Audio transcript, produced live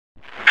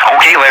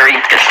Okay, Larry,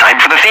 it's time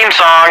for the theme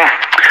song.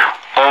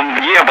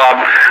 Yeah, Bob.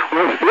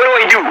 What do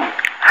I do?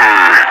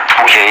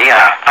 Okay,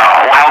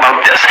 how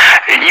about this?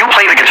 You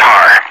play the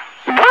guitar.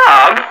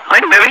 Bob,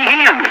 I don't have any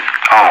hands.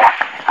 Oh,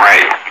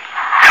 right.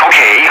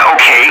 Okay,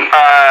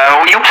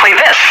 you play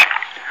this.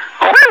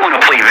 Oh, I don't want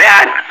to play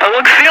that. That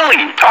looks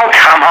silly. Oh,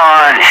 come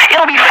on.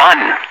 It'll be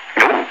fun.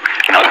 Nope,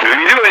 not let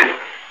me do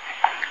it.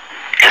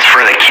 It's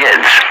for the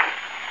kids.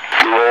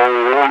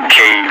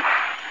 Okay,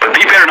 but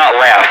they better not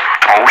laugh.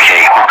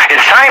 Okay, well,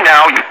 it's time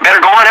now. You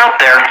better go on out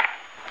there.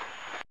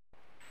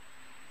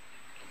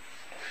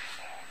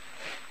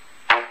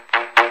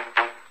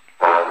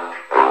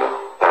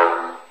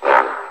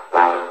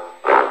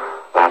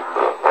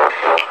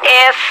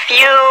 If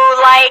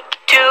you like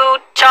to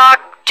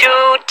talk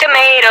to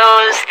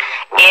tomatoes,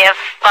 if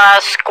a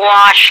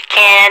squash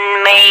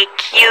can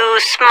make you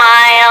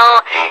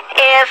smile,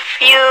 if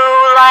you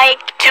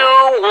like to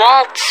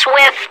waltz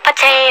with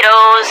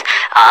potatoes,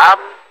 up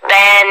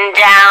and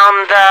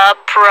down the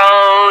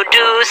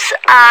produce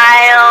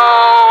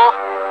aisle.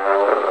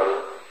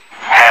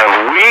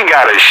 Have we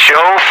got a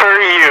show for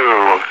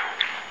you?